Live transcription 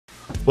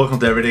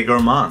Welcome to Everyday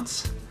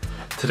Gourmands.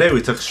 Today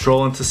we took a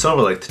stroll into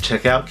Silver Lake to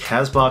check out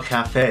Casbah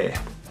Cafe.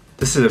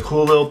 This is a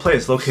cool little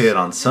place located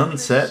on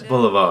Sunset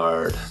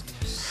Boulevard.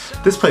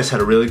 This place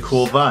had a really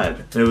cool vibe,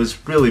 and it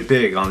was really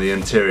big on the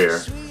interior.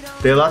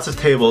 They had lots of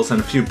tables and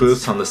a few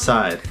booths on the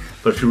side,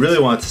 but if you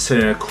really wanted to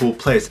sit in a cool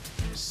place,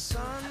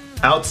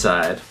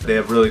 outside they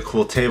have really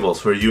cool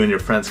tables where you and your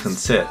friends can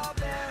sit.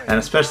 And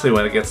especially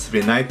when it gets to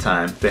be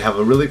nighttime, they have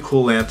a really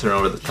cool lantern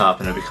over the top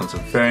and it becomes a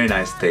very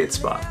nice date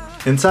spot.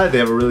 Inside they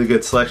have a really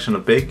good selection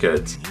of baked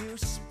goods.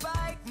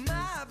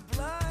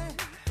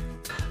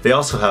 They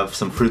also have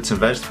some fruits and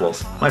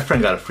vegetables. My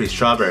friend got a free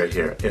strawberry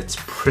here. It's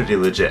pretty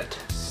legit.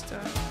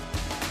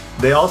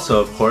 They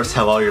also, of course,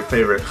 have all your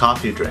favorite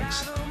coffee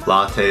drinks,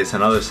 lattes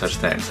and other such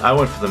things. I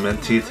went for the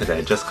mint tea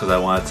today just because I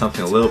wanted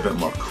something a little bit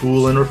more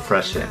cool and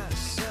refreshing.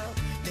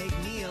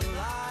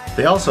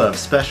 They also have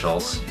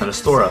specials and a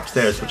store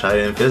upstairs which I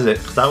didn't visit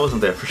because I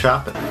wasn't there for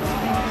shopping.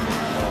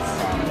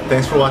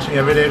 Thanks for watching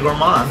Everyday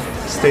Gourmand.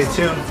 Stay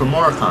tuned for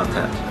more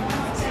content.